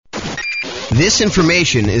This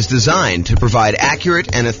information is designed to provide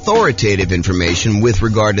accurate and authoritative information with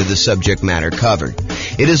regard to the subject matter covered.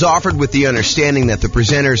 It is offered with the understanding that the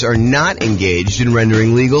presenters are not engaged in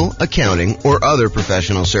rendering legal, accounting, or other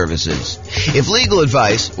professional services. If legal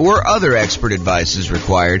advice or other expert advice is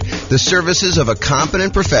required, the services of a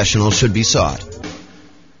competent professional should be sought.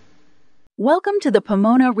 Welcome to the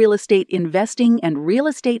Pomona Real Estate Investing and Real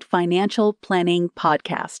Estate Financial Planning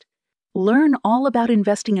Podcast. Learn all about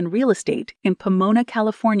investing in real estate in Pomona,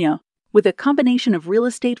 California, with a combination of real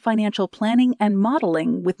estate financial planning and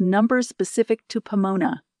modeling with numbers specific to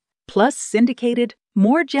Pomona, plus syndicated,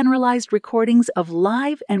 more generalized recordings of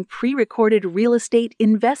live and pre-recorded real estate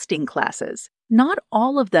investing classes, not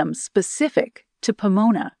all of them specific to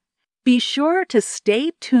Pomona. Be sure to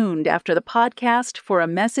stay tuned after the podcast for a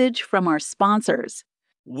message from our sponsors.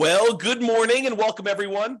 Well, good morning and welcome,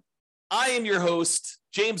 everyone. I am your host,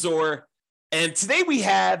 James Orr, and today we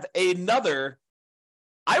have another,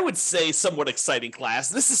 I would say, somewhat exciting class.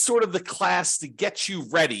 This is sort of the class to get you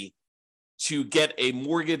ready to get a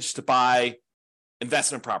mortgage to buy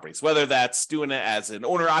investment properties, whether that's doing it as an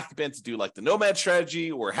owner-occupant to do like the nomad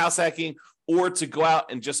strategy or house hacking, or to go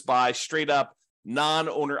out and just buy straight up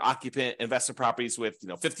non-owner occupant investment properties with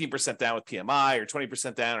 15% down with PMI, or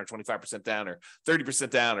 20% down, or 25% down, or 30%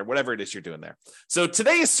 down, or whatever it is you're doing there. So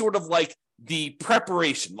today is sort of like the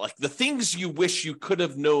preparation, like the things you wish you could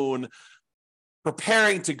have known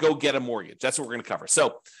preparing to go get a mortgage. That's what we're going to cover.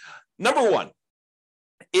 So number one,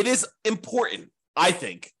 it is important, I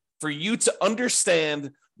think, for you to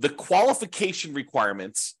understand the qualification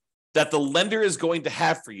requirements that the lender is going to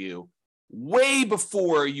have for you way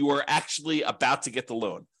before you are actually about to get the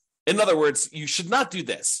loan. In other words, you should not do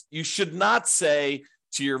this. You should not say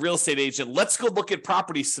to your real estate agent, let's go look at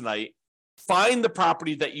properties tonight, find the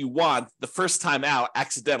property that you want the first time out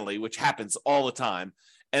accidentally, which happens all the time,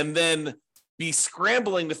 and then be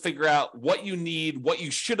scrambling to figure out what you need, what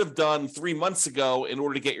you should have done 3 months ago in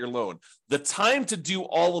order to get your loan. The time to do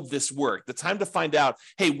all of this work, the time to find out,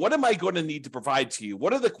 hey, what am I going to need to provide to you?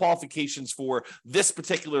 What are the qualifications for this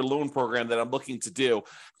particular loan program that I'm looking to do?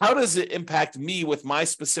 How does it impact me with my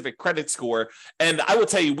specific credit score? And I will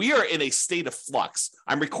tell you, we are in a state of flux.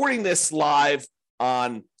 I'm recording this live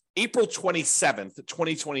on April 27th,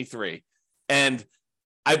 2023. And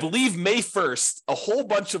I believe May 1st, a whole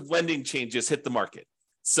bunch of lending changes hit the market.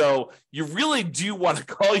 So you really do want to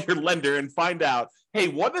call your lender and find out, hey,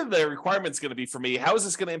 what are the requirements going to be for me? How is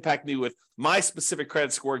this going to impact me with my specific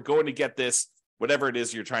credit score going to get this, whatever it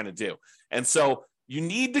is you're trying to do? And so you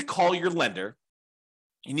need to call your lender.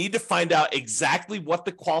 You need to find out exactly what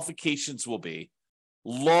the qualifications will be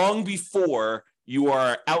long before you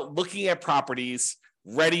are out looking at properties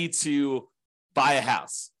ready to buy a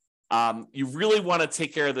house. You really want to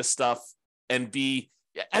take care of this stuff and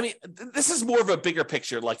this is more of a bigger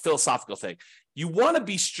picture, like philosophical thing. You want to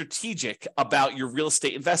be strategic about your real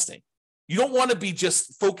estate investing. You don't want to be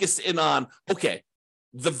just focused in on, okay,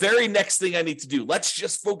 the very next thing I need to do, let's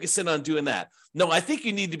just focus in on doing that. No, I think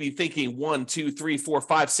you need to be thinking 1, 2, 3, 4,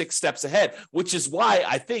 5, 6 steps ahead, which is why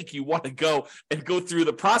I think you want to go through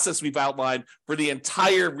the process we've outlined for the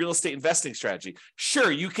entire real estate investing strategy.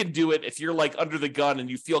 Sure, you can do it if you're like under the gun and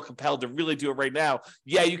you feel compelled to really do it right now.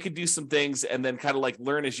 Yeah, you can do some things and then kind of like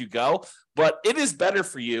learn as you go. But it is better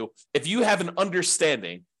for you if you have an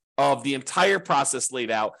understanding of the entire process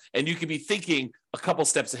laid out and you can be thinking a couple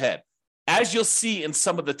steps ahead. As you'll see in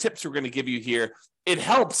some of the tips we're going to give you here, it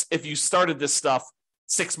helps if you started this stuff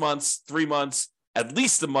 6 months, 3 months, at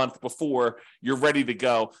least a month before you're ready to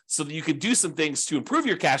go, so that you can do some things to improve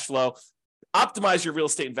your cash flow, optimize your real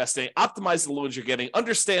estate investing, optimize the loans you're getting,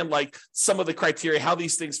 understand like some of the criteria, how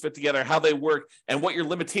these things fit together, how they work, and what your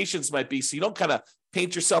limitations might be, so you don't kind of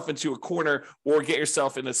paint yourself into a corner or get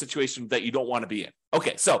yourself in a situation that you don't want to be in.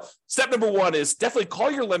 Okay, so step number one is definitely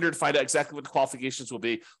call your lender to find out exactly what the qualifications will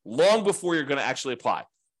be long before you're going to actually apply.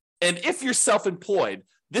 And if you're self-employed,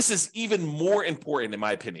 this is even more important, in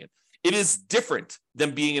my opinion. It is different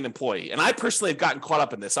than being an employee. And I personally have gotten caught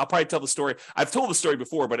up in this. I'll probably tell the story. I've told the story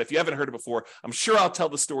before, but if you haven't heard it before, I'm sure I'll tell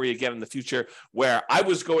the story again in the future, where I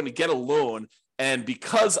was going to get a loan. And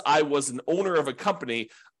because I was an owner of a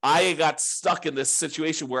company, I got stuck in this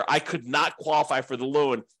situation where I could not qualify for the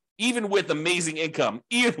loan, even with amazing income,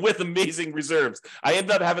 even with amazing reserves. I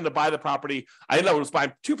ended up having to buy the property. I ended up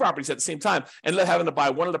buying 2 properties at the same time. I ended up having to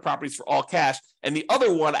buy one of the properties for all cash. And the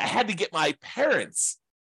other one, I had to get my parents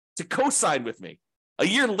to co-sign with me. A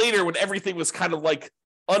year later, when everything was kind of like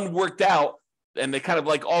unworked out and they kind of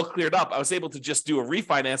like all cleared up, I was able to just do a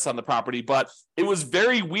refinance on the property. But it was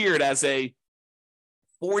very weird as a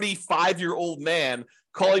 45-year-old man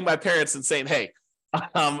calling my parents and saying, hey,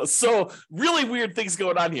 So really weird things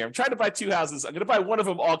going on here. I'm trying to buy 2 houses. I'm going to buy one of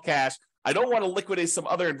them all cash. I don't want to liquidate some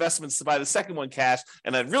other investments to buy the second one cash,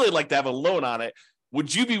 and I'd really like to have a loan on it.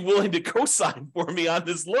 Would you be willing to co-sign for me on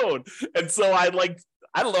this loan? And so I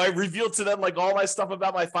don't know, I revealed to them like all my stuff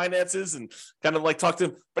about my finances and kind of like talk to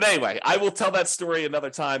them. But anyway, I will tell that story another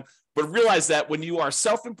time. But realize that when you are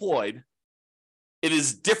self-employed, it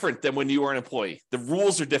is different than when you are an employee. The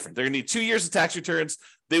rules are different. They're going to need 2 years of tax returns.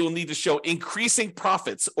 They will need to show increasing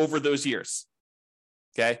profits over those years.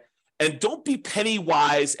 Okay. And don't be penny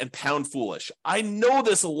wise and pound foolish. I know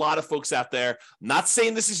there's a lot of folks out there, I'm not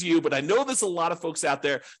saying this is you, but I know there's a lot of folks out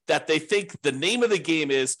there that they think the name of the game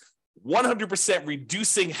is 100%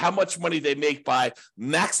 reducing how much money they make by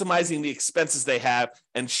maximizing the expenses they have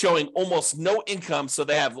and showing almost no income, so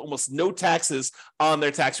they have almost no taxes on their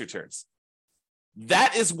tax returns.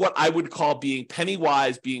 That is what I would call being penny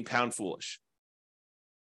wise, being pound foolish.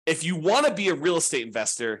 If you want to be a real estate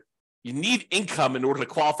investor, you need income in order to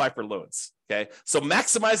qualify for loans, okay? So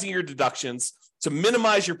maximizing your deductions to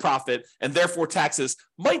minimize your profit and therefore taxes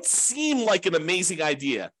might seem like an amazing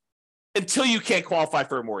idea until you can't qualify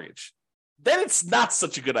for a mortgage. Then it's not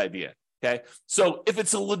such a good idea, okay? So if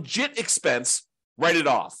it's a legit expense, write it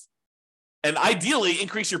off. And ideally,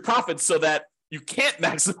 increase your profits so that you can't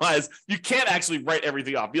actually write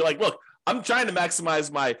everything off. Be like, look, I'm trying to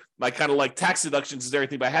maximize my kind of like tax deductions and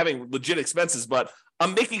everything by having legit expenses, but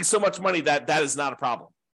I'm making so much money that is not a problem.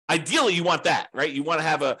 Ideally, you want that, right? You want to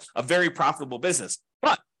have a very profitable business,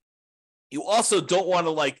 but you also don't want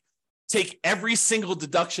to like take every single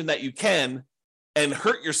deduction that you can and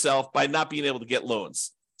hurt yourself by not being able to get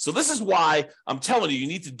loans. So this is why I'm telling you, you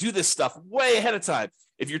need to do this stuff way ahead of time.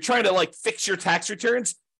 If you're trying to like fix your tax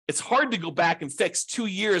returns, it's hard to go back and fix 2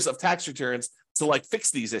 years of tax returns to like fix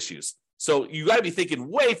these issues. So you got to be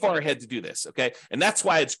thinking way far ahead to do this, okay? And that's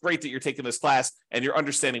why it's great that you're taking this class and you're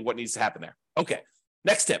understanding what needs to happen there. Okay,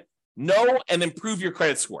 next tip, know and improve your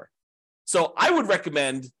credit score. So I would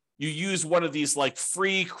recommend you use one of these like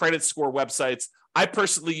free credit score websites. I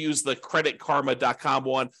personally use the creditkarma.com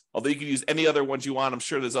one, although you can use any other ones you want. I'm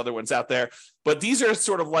sure there's other ones out there. But these are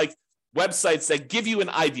sort of like websites that give you an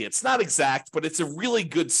idea. It's not exact, but it's a really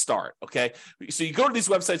good start, okay? So you go to these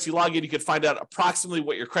websites, you log in, you can find out approximately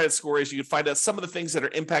what your credit score is. You can find out some of the things that are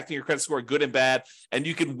impacting your credit score, good and bad, and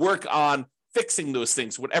you can work on fixing those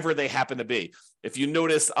things, whatever they happen to be. If you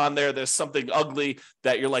notice on there's something ugly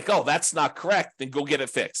that you're like, oh, that's not correct, then go get it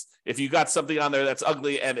fixed. If you got something on there that's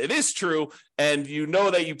ugly and it is true, and you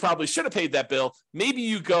know that you probably should have paid that bill, maybe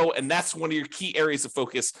you go and that's one of your key areas of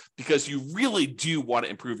focus because you really do want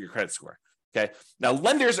to improve your credit score. Okay. Now,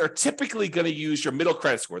 lenders are typically going to use your middle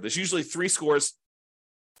credit score. There's usually 3 scores.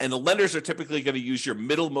 And the lenders are typically going to use your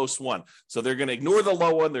middlemost one. So they're going to ignore the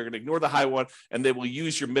low one, they're going to ignore the high one, and they will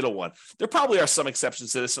use your middle one. There probably are some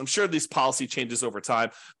exceptions to this. I'm sure these policy changes over time,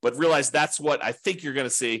 but realize that's what I think you're going to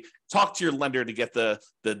see. Talk to your lender to get the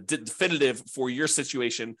definitive for your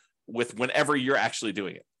situation with whenever you're actually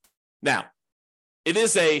doing it. Now, it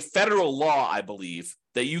is a federal law, I believe,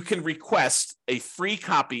 that you can request a free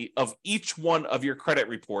copy of each one of your credit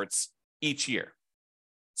reports each year.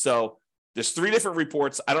 So there's 3 different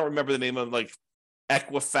reports. I don't remember the name of them, like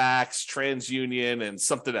Equifax, TransUnion, and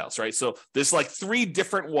something else, right? So there's like 3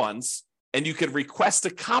 different ones, and you can request a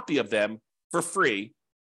copy of them for free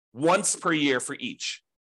once per year for each.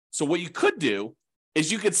 So what you could do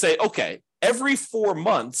is you could say, okay, every 4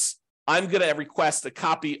 months, I'm going to request a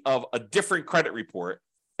copy of a different credit report,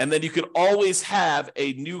 and then you could always have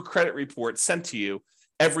a new credit report sent to you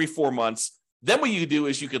every 4 months. Then what you do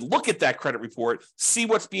is you could look at that credit report, see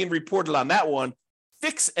what's being reported on that one,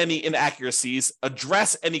 fix any inaccuracies,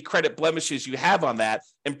 address any credit blemishes you have on that,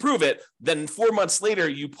 improve it. Then 4 months later,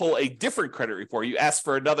 you pull a different credit report. You ask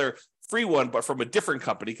for another free one, but from a different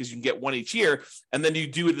company because you can get one each year. And then you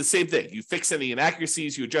do the same thing. You fix any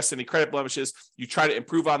inaccuracies, you address any credit blemishes, you try to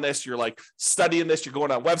improve on this. You're like studying this, you're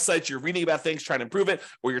going on websites, you're reading about things, trying to improve it,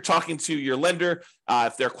 or you're talking to your lender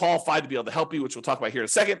if they're qualified to be able to help you, which we'll talk about here in a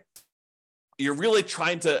second. You're really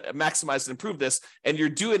trying to maximize and improve this, and you're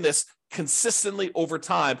doing this consistently over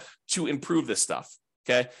time to improve this stuff,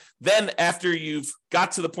 okay? Then after you've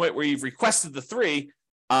got to the point where you've requested the 3,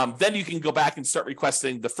 then you can go back and start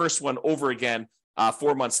requesting the first one over again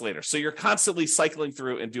 4 months later. So you're constantly cycling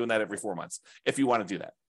through and doing that every 4 months if you want to do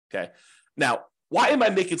that, okay? Now, why am I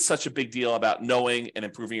making such a big deal about knowing and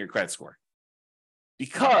improving your credit score?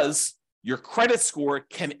 Because your credit score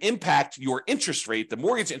can impact your interest rate, the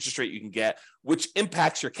mortgage interest rate you can get, which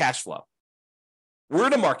impacts your cash flow. We're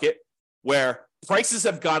in a market where prices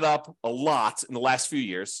have gone up a lot in the last few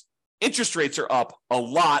years. Interest rates are up a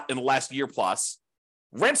lot in the last year plus.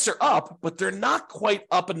 Rents are up, but they're not quite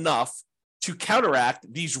up enough to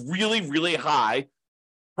counteract these really, really high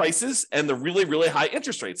prices and the really, really high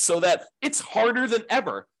interest rates, so that it's harder than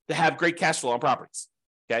ever to have great cash flow on properties.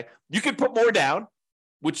 Okay. You can put more down,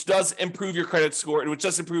 which does improve your credit score, and which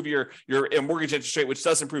does improve your mortgage interest rate, which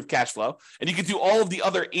does improve cash flow. And you can do all of the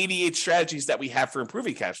other 88 strategies that we have for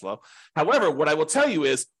improving cash flow. However, what I will tell you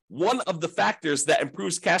is one of the factors that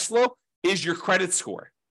improves cash flow is your credit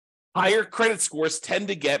score. Higher credit scores tend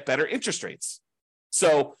to get better interest rates.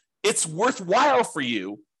 So it's worthwhile for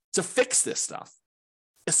you to fix this stuff,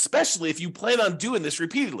 especially if you plan on doing this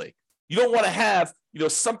repeatedly. You don't want to have,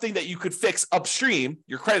 something that you could fix upstream,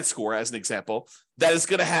 your credit score as an example, that is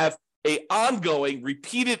going to have an ongoing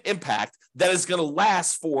repeated impact that is going to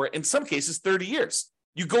last for, in some cases, 30 years.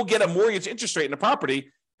 You go get a mortgage interest rate in a property,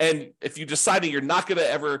 and if you decide that you're not going to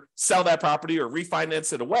ever sell that property or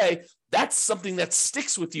refinance it away, that's something that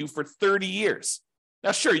sticks with you for 30 years.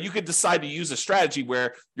 Now, sure, you could decide to use a strategy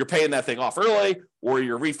where you're paying that thing off early, or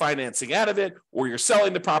you're refinancing out of it, or you're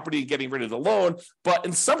selling the property and getting rid of the loan. But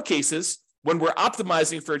in some cases, when we're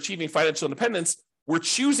optimizing for achieving financial independence, we're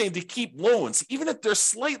choosing to keep loans, even if they're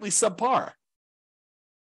slightly subpar.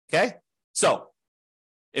 Okay? So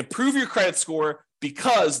improve your credit score,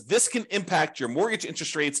 because this can impact your mortgage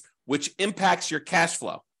interest rates, which impacts your cash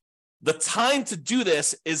flow. The time to do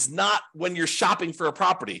this is not when you're shopping for a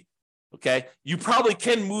property. Okay, you probably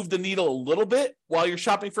can move the needle a little bit while you're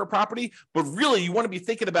shopping for a property, but really you want to be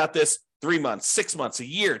thinking about this 3 months, 6 months, a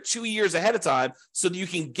year, 2 years ahead of time, so that you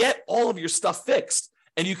can get all of your stuff fixed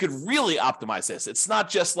and you can really optimize this. It's not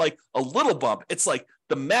just like a little bump, it's like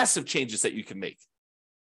the massive changes that you can make.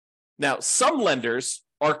 Now, some lenders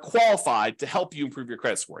are qualified to help you improve your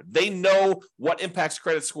credit score. They know what impacts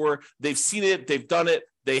credit score. They've seen it, they've done it.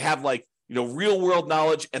 They have real world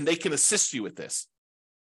knowledge, and they can assist you with this.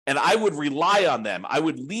 And I would rely on them. I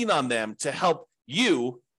would lean on them to help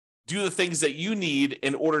you do the things that you need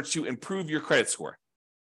in order to improve your credit score.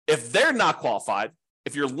 If they're not qualified,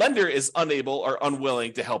 if your lender is unable or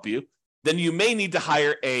unwilling to help you, then you may need to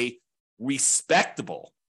hire a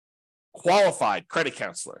respectable, qualified credit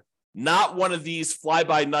counselor, not one of these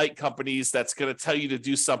fly-by-night companies that's going to tell you to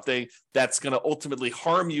do something that's going to ultimately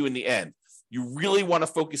harm you in the end. You really want to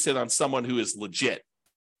focus in on someone who is legit.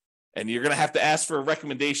 And you're going to have to ask for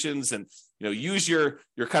recommendations and use your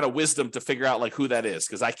kind of wisdom to figure out who that is,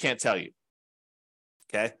 because I can't tell you.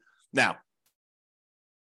 Okay. Now,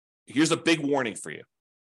 here's a big warning for you.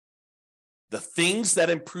 The things that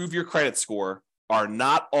improve your credit score are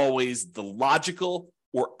not always the logical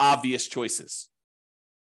or obvious choices.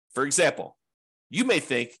 For example, you may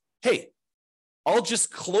think, hey, I'll just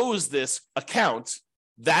close this account.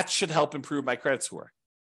 That should help improve my credit score.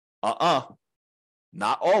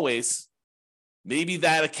 Not always. Maybe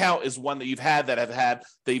that account is one that you've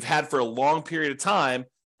had for a long period of time,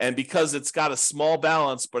 and because it's got a small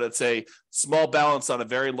balance, but it's a small balance on a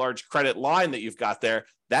very large credit line that you've got there,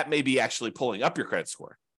 that may be actually pulling up your credit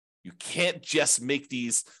score. You can't just make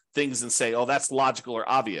these things and say, oh, that's logical or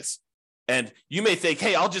obvious. And you may think,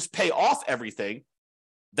 hey, I'll just pay off everything.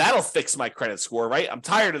 That'll fix my credit score, right? I'm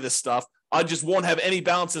tired of this stuff. I just won't have any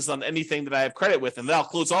balances on anything that I have credit with, and then I'll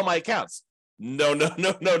close all my accounts. No.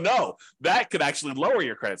 That could actually lower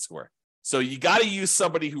your credit score. So you got to use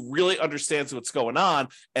somebody who really understands what's going on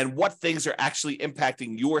and what things are actually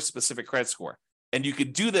impacting your specific credit score. And you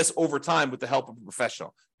could do this over time with the help of a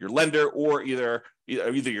professional, your lender, or either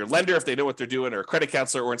your lender if they know what they're doing, or a credit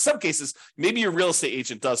counselor, or in some cases, maybe your real estate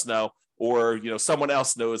agent does know, or someone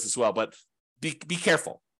else knows as well. But be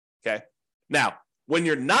careful. Okay. Now, when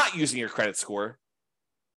you're not using your credit score,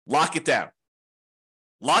 lock it down.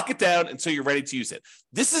 Lock it down until you're ready to use it.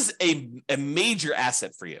 This is a major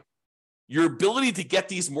asset for you. Your ability to get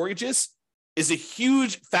these mortgages is a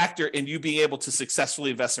huge factor in you being able to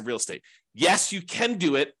successfully invest in real estate. Yes, you can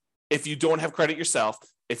do it if you don't have credit yourself,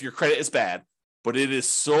 if your credit is bad, but it is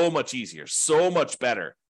so much easier, so much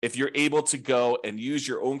better if you're able to go and use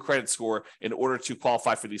your own credit score in order to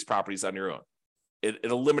qualify for these properties on your own. It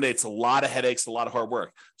eliminates a lot of headaches, a lot of hard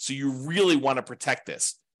work. So you really want to protect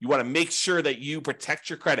this. You want to make sure that you protect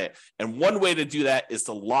your credit. And one way to do that is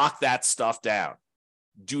to lock that stuff down.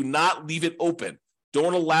 Do not leave it open.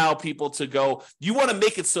 Don't allow people to go. You want to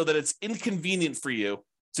make it so that it's inconvenient for you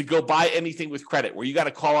to go buy anything with credit, where you got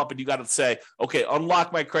to call up and you got to say, okay,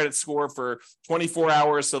 unlock my credit score for 24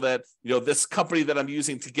 hours so that, this company that I'm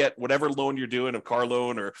using to get whatever loan you're doing, a car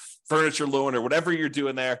loan or furniture loan or whatever you're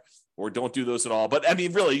doing there, or don't do those at all. But I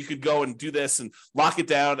mean, really, you could go and do this and lock it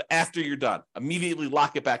down after you're done. Immediately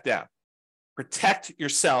lock it back down. Protect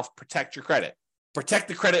yourself, protect your credit, protect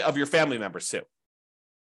the credit of your family members too.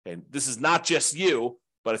 And this is not just you,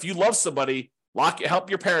 but if you love somebody, help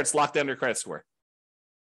your parents lock down their credit score,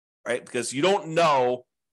 right? Because you don't know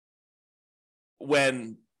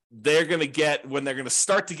when they're going to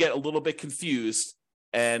start to get a little bit confused,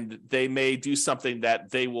 and they may do something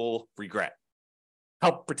that they will regret.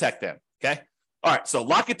 Help protect them, okay? All right, so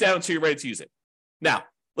lock it down until you're ready to use it. Now,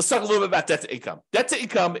 let's talk a little bit about debt to income. Debt to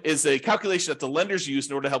income is a calculation that the lenders use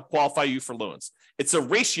in order to help qualify you for loans. It's a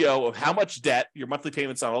ratio of how much debt, your monthly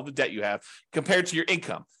payments on all the debt you have, compared to your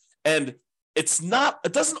income. And it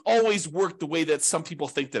doesn't always work the way that some people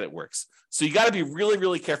think that it works. So you got to be really,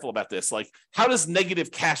 really careful about this. Like, how does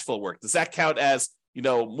negative cash flow work? Does that count as,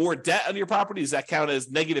 more debt on your property? Does that count as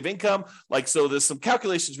negative income? So there's some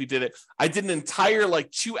calculations we did it. I did an entire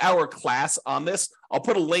 2-hour class on this. I'll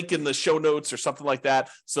put a link in the show notes or something like that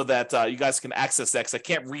so that you guys can access that, because I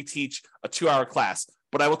can't reteach a 2-hour class.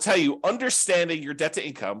 But I will tell you, understanding your debt to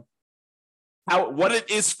income, what it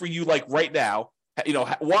is for you right now,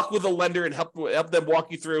 walk with a lender and help them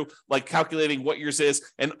walk you through calculating what yours is,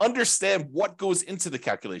 and understand what goes into the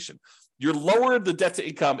calculation. Your lower the debt to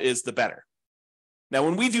income is, the better. Now,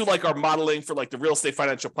 when we do our modeling for the real estate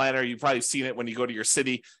financial planner, you've probably seen it when you go to your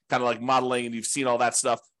city, kind of modeling, and you've seen all that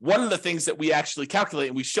stuff. One of the things that we actually calculate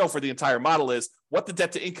and we show for the entire model is what the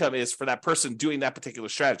debt to income is for that person doing that particular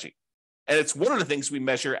strategy. And it's one of the things we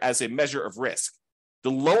measure as a measure of risk.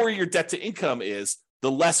 The lower your debt to income is,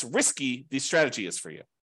 the less risky the strategy is for you.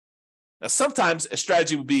 Now, sometimes a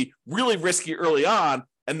strategy would be really risky early on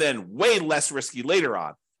and then way less risky later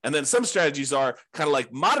on. And then some strategies are kind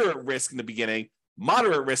of moderate risk in the beginning,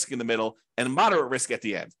 moderate risk in the middle, and moderate risk at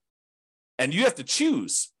the end. And you have to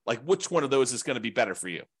choose which one of those is going to be better for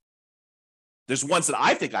you. There's ones that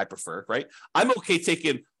I think I prefer, right? I'm okay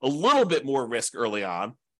taking a little bit more risk early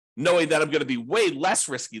on, knowing that I'm going to be way less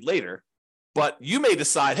risky later. But you may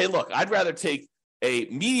decide, hey, look, I'd rather take a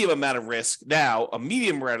medium amount of risk now, a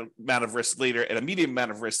medium amount of risk later, and a medium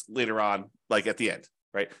amount of risk later on, at the end,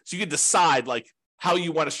 right? So you can decide how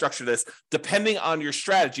you want to structure this depending on your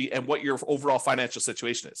strategy and what your overall financial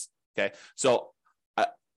situation is, okay? So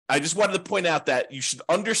I just wanted to point out that you should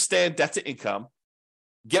understand debt to income,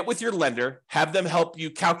 get with your lender, have them help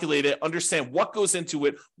you calculate it, understand what goes into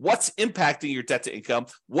it, what's impacting your debt to income,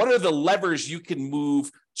 what are the levers you can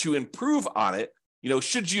move to improve on it.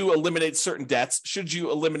 Should you eliminate certain debts? Should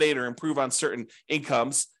you eliminate or improve on certain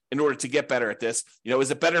incomes in order to get better at this?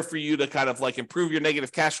 Is it better for you to kind of improve your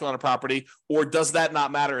negative cash flow on a property, or does that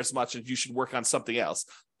not matter as much and you should work on something else?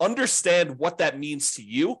 Understand what that means to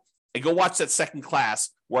you, and go watch that second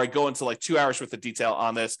class where I go into 2 hours worth of detail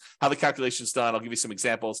on this, how the calculation is done. I'll give you some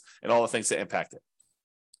examples and all the things that impact it.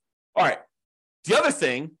 All right. The other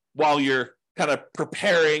thing, while you're kind of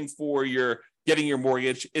preparing for getting your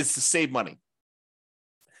mortgage, is to save money.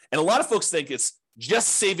 And a lot of folks think it's just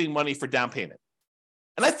saving money for down payment.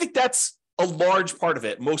 And I think that's a large part of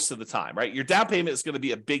it most of the time, right? Your down payment is going to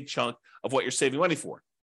be a big chunk of what you're saving money for.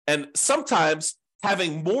 And sometimes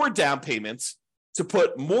having more down payments to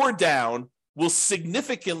put more down will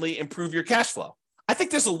significantly improve your cash flow. I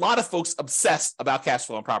think there's a lot of folks obsessed about cash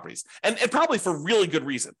flow on properties, and probably for really good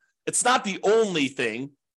reason. It's not the only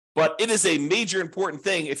thing, but it is a major important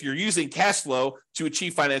thing if you're using cash flow to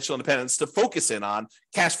achieve financial independence, to focus in on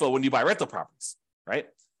cash flow when you buy rental properties, right?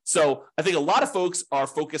 So I think a lot of folks are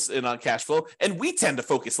focused in on cash flow, and we tend to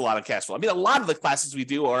focus a lot on cash flow. I mean, a lot of the classes we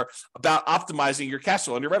do are about optimizing your cash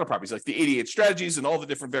flow on your rental properties, like the 88 strategies and all the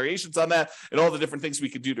different variations on that and all the different things we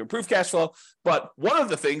could do to improve cash flow. But one of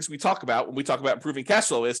the things we talk about when we talk about improving cash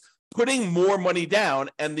flow is putting more money down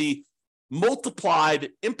and the multiplied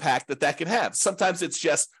impact that can have. Sometimes it's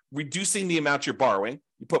just reducing the amount you're borrowing.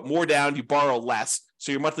 You put more down, you borrow less,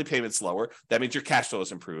 so your monthly payment's lower. That means your cash flow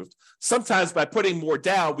is improved. Sometimes by putting more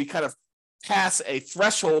down, we kind of pass a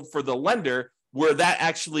threshold for the lender where that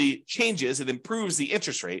actually changes and improves the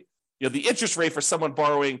interest rate. The interest rate for someone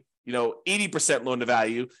borrowing 80% loan to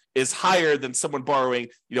value is higher than someone borrowing,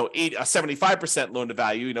 a 75% loan to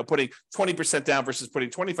value, putting 20% down versus putting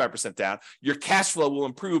 25% down. Your cash flow will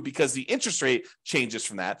improve because the interest rate changes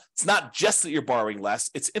from that. It's not just that you're borrowing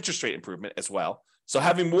less, it's interest rate improvement as well. So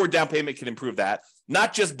having more down payment can improve that.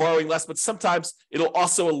 Not just borrowing less, but sometimes it'll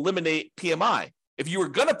also eliminate PMI. If you were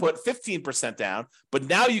going to put 15% down, but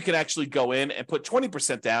now you can actually go in and put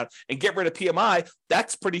 20% down and get rid of PMI,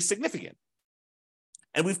 that's pretty significant.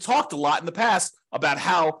 And we've talked a lot in the past about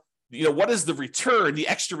how, what is the return, the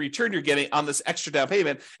extra return you're getting on this extra down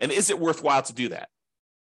payment, and is it worthwhile to do that?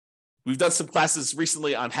 We've done some classes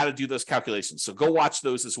recently on how to do those calculations, so go watch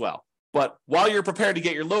those as well. But while you're preparing to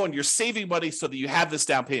get your loan, you're saving money so that you have this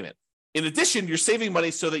down payment. In addition, you're saving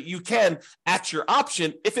money so that you can, at your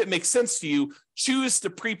option, if it makes sense to you, choose to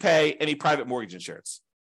prepay any private mortgage insurance.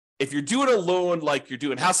 If you're doing a loan like you're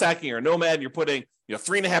doing house hacking or a nomad, and you're putting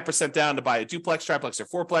 3.5% down to buy a duplex, triplex, or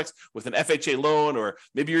fourplex with an FHA loan, or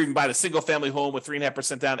maybe you're even buying a single family home with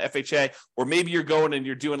 3.5% down FHA, or maybe you're going and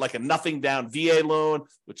you're doing like a nothing down VA loan,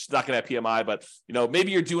 which is not going to have PMI, but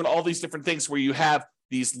maybe you're doing all these different things where you have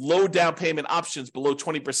these low down payment options below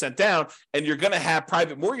 20% down, and you're going to have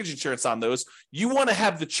private mortgage insurance on those. You want to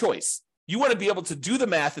have the choice. You want to be able to do the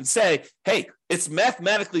math and say, hey, it's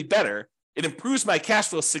mathematically better. It improves my cash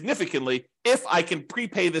flow significantly if I can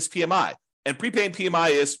prepay this PMI. And prepaying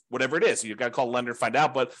PMI is whatever it is. You've got to call a lender to find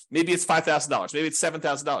out, but maybe it's $5,000, maybe it's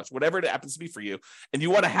 $7,000, whatever it happens to be for you. And you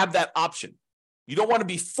want to have that option. You don't want to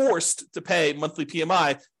be forced to pay monthly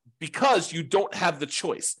PMI because you don't have the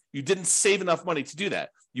choice. You didn't save enough money to do that.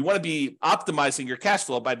 You want to be optimizing your cash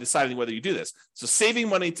flow by deciding whether you do this. So saving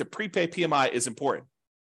money to prepay PMI is important.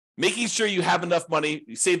 Making sure you have enough money,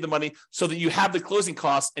 you save the money so that you have the closing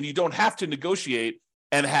costs and you don't have to negotiate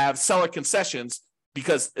and have seller concessions,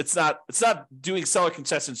 because it's not doing seller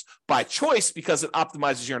concessions by choice because it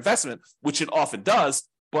optimizes your investment, which it often does,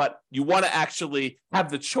 but you want to actually have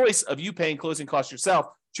the choice of you paying closing costs yourself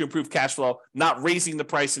to improve cash flow, not raising the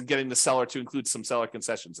price and getting the seller to include some seller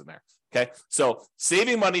concessions in there. Okay, so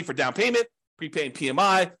saving money for down payment, prepaying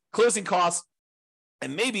PMI, closing costs,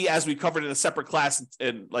 and maybe, as we covered in a separate class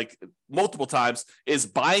and like multiple times, is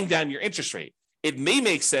buying down your interest rate. It may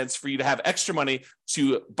make sense for you to have extra money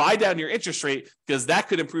to buy down your interest rate because that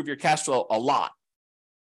could improve your cash flow a lot.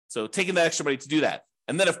 So taking that extra money to do that.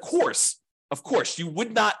 And then, of course, you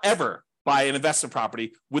would not ever buy an investment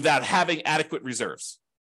property without having adequate reserves.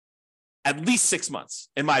 At least 6 months,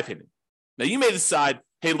 in my opinion. Now, you may decide,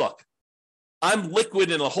 hey, look, I'm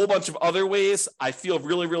liquid in a whole bunch of other ways. I feel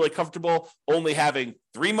really, really comfortable only having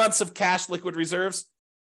 3 months of cash liquid reserves.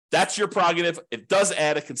 That's your prerogative. It does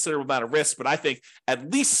add a considerable amount of risk, but I think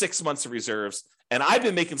at least 6 months of reserves. And I've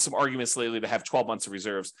been making some arguments lately to have 12 months of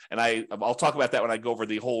reserves. And I'll talk about that when I go over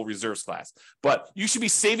the whole reserves class. But you should be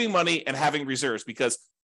saving money and having reserves because,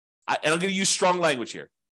 and I'm going to use strong language here,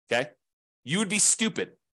 okay? You would be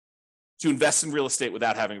stupid to invest in real estate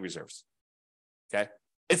without having reserves, okay?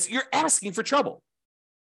 You're asking for trouble.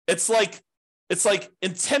 It's like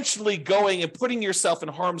intentionally going and putting yourself in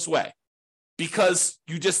harm's way because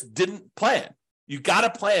you just didn't plan. You got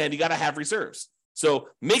to plan. You got to have reserves. So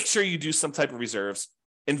make sure you do some type of reserves,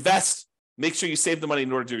 invest, make sure you save the money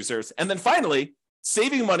in order to do reserves. And then finally,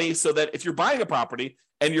 saving money so that if you're buying a property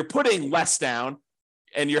and you're putting less down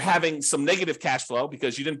and you're having some negative cash flow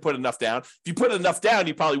because you didn't put enough down. If you put enough down,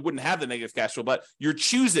 you probably wouldn't have the negative cash flow, but you're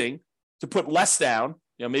choosing to put less down.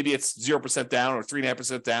 Maybe it's 0% down or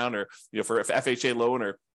 3.5% down, or for an FHA loan,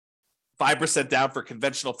 or 5% down for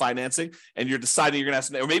conventional financing, and you're deciding you're going to have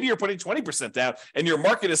some, or maybe you're putting 20% down, and your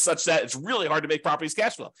market is such that it's really hard to make properties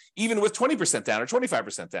cash flow, even with 20% down or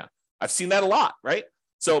 25% down. I've seen that a lot, right?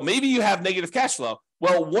 So maybe you have negative cash flow.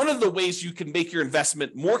 Well, one of the ways you can make your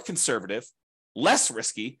investment more conservative, less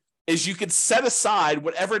risky, is you can set aside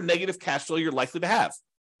whatever negative cash flow you're likely to have,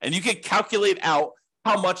 and you can calculate out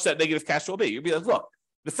how much that negative cash flow will be. You'll be like, look,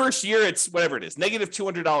 the first year, it's whatever it is, negative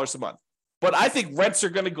 $200 a month. But I think rents are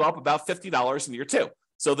going to go up about $50 in year two.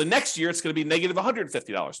 So the next year, it's going to be negative $150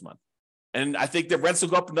 a month. And I think that rents will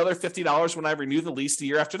go up another $50 when I renew the lease the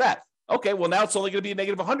year after that. Okay, well, now it's only going to be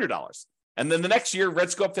negative $100. And then the next year,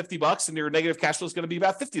 rents go up $50 and your negative cash flow is going to be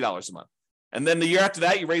about $50 a month. And then the year after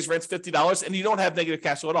that, you raise rents $50 and you don't have negative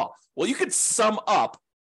cash flow at all. Well, you could sum up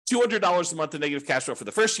 $200 a month in negative cash flow for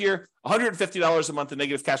the first year, $150 a month in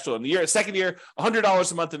negative cash flow in the second year,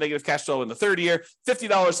 $100 a month in negative cash flow in the third year,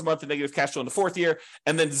 $50 a month in negative cash flow in the fourth year,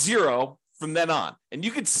 and then zero from then on. And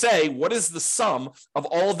you could say, what is the sum of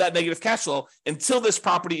all of that negative cash flow until this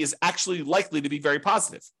property is actually likely to be very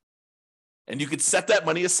positive? And you could set that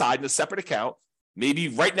money aside in a separate account, maybe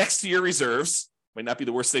right next to your reserves, might not be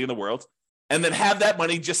the worst thing in the world, and then have that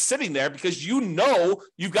money just sitting there because you know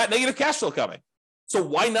you've got negative cash flow coming. So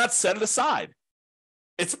why not set it aside?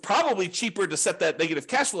 It's probably cheaper to set that negative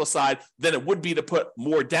cash flow aside than it would be to put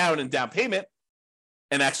more down in down payment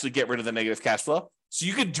and actually get rid of the negative cash flow. So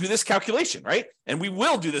you could do this calculation, right? And we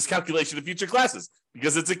will do this calculation in future classes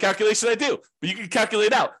because it's a calculation I do. But you can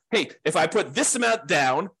calculate out, hey, if I put this amount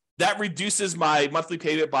down, that reduces my monthly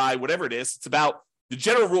payment by whatever it is. It's about, the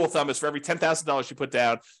general rule of thumb is for every $10,000 you put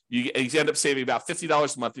down, you end up saving about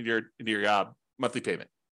 $50 a month in your monthly payment.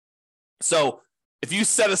 So if you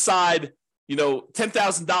set aside,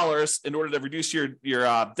 $10,000 in order to reduce your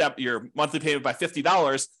monthly payment by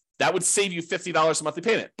 $50, that would save you $50 a monthly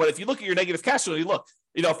payment. But if you look at your negative cash flow, you look,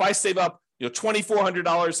 if I save up,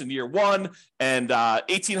 $2,400 in year one, and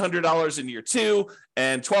 $1,800 in year two,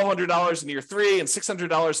 and $1,200 in year three, and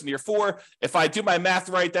 $600 in year four. If I do my math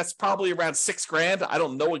right, that's probably around $6,000. I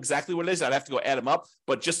don't know exactly what it is. I'd have to go add them up,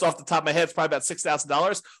 but just off the top of my head, it's probably about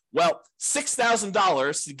 $6,000. Well,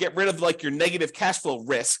 $6,000 to get rid of like your negative cash flow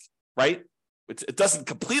risk, right? It doesn't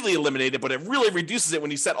completely eliminate it, but it really reduces it when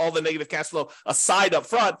you set all the negative cash flow aside up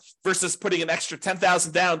front versus putting an extra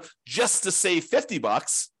 $10,000 down just to save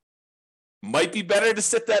 $50. Might be better to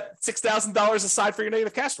set that $6,000 aside for your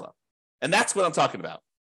negative cash flow. And that's what I'm talking about.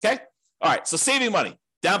 Okay. All right. So saving money,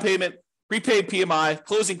 down payment, prepaid PMI,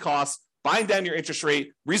 closing costs, buying down your interest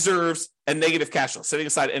rate, reserves, and negative cash flow, setting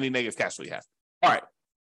aside any negative cash flow you have. All right.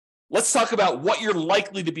 Let's talk about what you're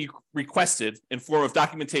likely to be requested in form of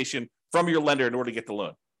documentation from your lender in order to get the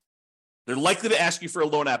loan. They're likely to ask you for a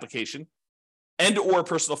loan application and or a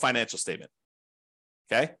personal financial statement.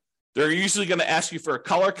 Okay. They're usually going to ask you for a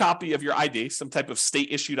color copy of your ID, some type of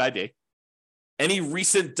state-issued ID, any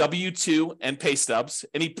recent W-2 and pay stubs,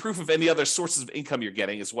 any proof of any other sources of income you're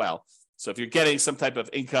getting as well. So if you're getting some type of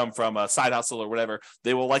income from a side hustle or whatever,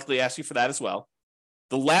 they will likely ask you for that as well.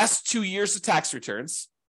 The last 2 years of tax returns.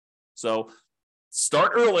 So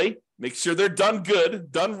start early, make sure they're done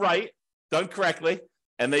good, done right, done correctly,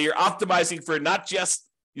 and that you're optimizing for not just,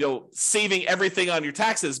 saving everything on your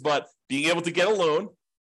taxes, but being able to get a loan.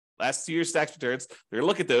 Last 2 years tax returns, they're going to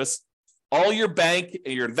look at those. All your bank,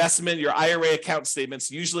 your investment, your IRA account statements,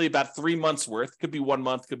 usually about 3 months worth. Could be 1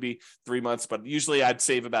 month, could be 3 months, but usually I'd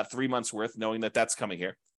save about 3 months worth knowing that that's coming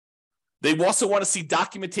here. They also want to see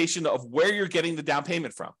documentation of where you're getting the down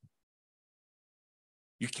payment from.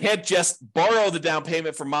 You can't just borrow the down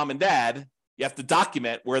payment from mom and dad. You have to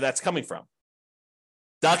document where that's coming from.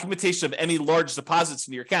 Documentation of any large deposits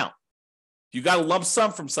in your account. If you got a lump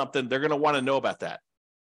sum from something, they're going to want to know about that.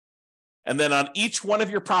 And then on each one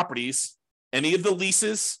of your properties, any of the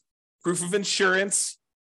leases, proof of insurance,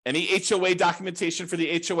 any HOA documentation for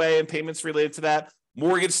the HOA and payments related to that,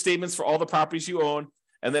 mortgage statements for all the properties you own.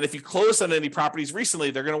 And then if you closed on any properties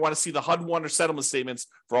recently, they're going to want to see the HUD-1 or settlement statements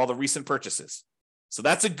for all the recent purchases. So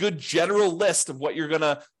that's a good general list of what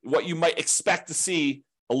you might expect to see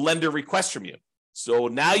a lender request from you. So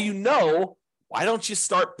now you know, why don't you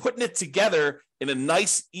start putting it together in a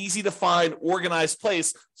nice, easy to find, organized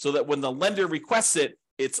place so that when the lender requests it,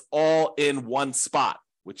 it's all in one spot,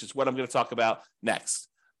 which is what I'm going to talk about next.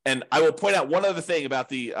 And I will point out one other thing about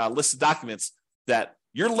the list of documents, that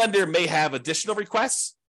your lender may have additional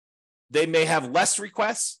requests. They may have less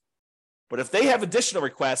requests. But if they have additional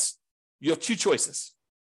requests, you have two choices.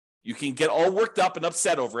 You can get all worked up and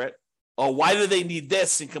upset over it. Oh, why do they need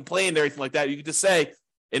this, and complain and everything like that? You can just say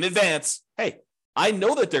in advance, hey, I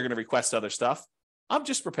know that they're going to request other stuff. I'm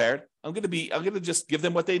just prepared. I'm going to just give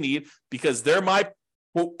them what they need because they're my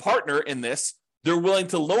quote partner in this. They're willing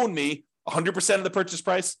to loan me 100% of the purchase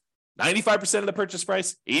price, 95% of the purchase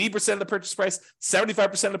price, 80% of the purchase price,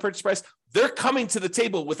 75% of the purchase price. They're coming to the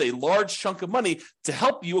table with a large chunk of money to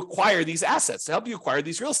help you acquire these assets, to help you acquire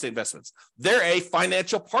these real estate investments. They're a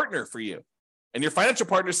financial partner for you. And your financial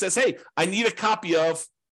partner says, hey, I need a copy of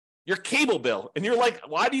your cable bill. And you're like,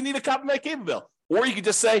 why do you need a copy of my cable bill? Or you could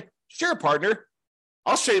just say, sure, partner,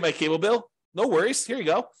 I'll show you my cable bill. No worries. Here you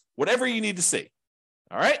go. Whatever you need to see.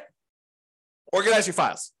 All right. Organize your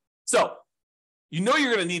files. So you know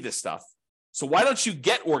you're going to need this stuff. So why don't you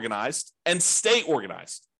get organized and stay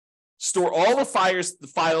organized? Store all the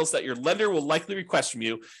files that your lender will likely request from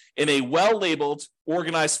you in a well-labeled,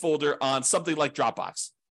 organized folder on something like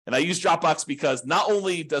Dropbox. And I use Dropbox because not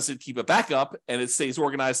only does it keep a backup and it stays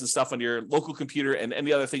organized and stuff on your local computer and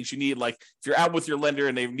any other things you need, like if you're out with your lender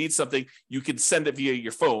and they need something, you can send it via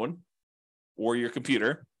your phone or your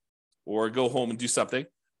computer or go home and do something.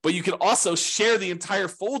 But you can also share the entire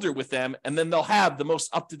folder with them, and then they'll have the most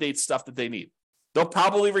up-to-date stuff that they need. They'll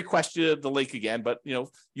probably request you the link again, but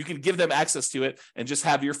you can give them access to it and just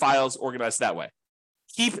have your files organized that way.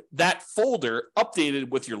 Keep that folder updated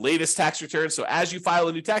with your latest tax return. So as you file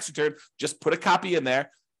a new tax return, just put a copy in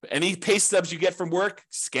there. Any pay stubs you get from work,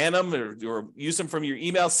 scan them or use them from your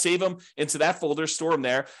email, save them into that folder, store them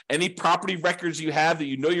there. Any property records you have that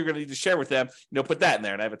you're going to need to share with them, put that in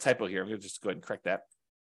there. And I have a typo here. I'm going to just go ahead and correct that.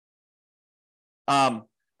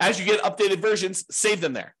 As you get updated versions, save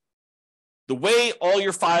them there. All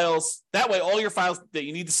your files that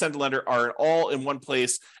you need to send to lender are all in one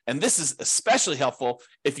place. And this is especially helpful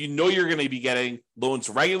if you know you're going to be getting loans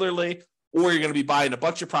regularly, or you're going to be buying a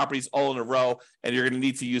bunch of properties all in a row, and you're going to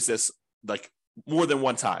need to use this like more than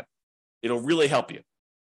one time. It'll really help you.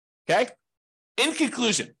 Okay. In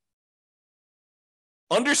conclusion,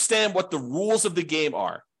 understand what the rules of the game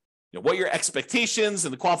are. what your expectations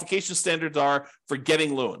and the qualification standards are for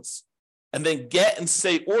getting loans. And then get and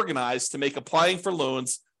stay organized to make applying for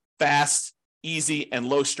loans fast, easy, and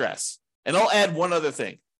low stress. And I'll add one other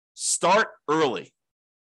thing. Start early.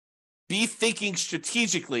 Be thinking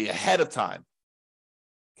strategically ahead of time.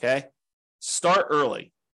 Okay? Start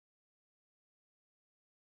early.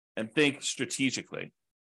 And think strategically.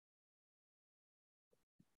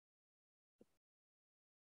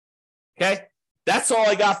 Okay? That's all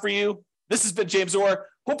I got for you. This has been James Orr.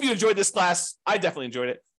 Hope you enjoyed this class. I definitely enjoyed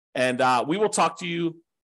it. And we will talk to you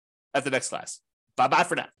at the next class. Bye-bye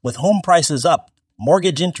for now. With home prices up,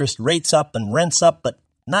 mortgage interest rates up, and rents up, but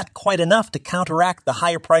not quite enough to counteract the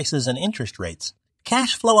higher prices and interest rates,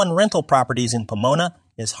 cash flow on rental properties in Pomona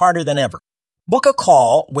is harder than ever. Book a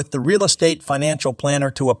call with the Real Estate Financial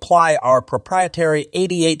Planner to apply our proprietary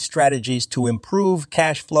 88 strategies to improve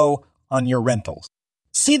cash flow on your rentals.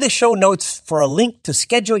 See the show notes for a link to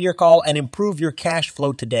schedule your call and improve your cash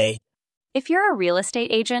flow today. If you're a real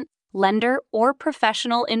estate agent, lender, or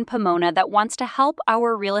professional in Pomona that wants to help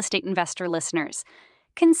our real estate investor listeners,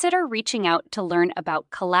 consider reaching out to learn about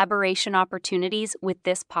collaboration opportunities with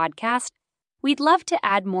this podcast. We'd love to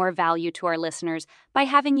add more value to our listeners by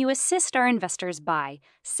having you assist our investors buy,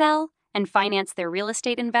 sell, and finance their real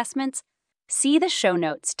estate investments. See the show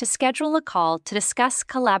notes to schedule a call to discuss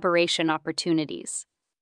collaboration opportunities.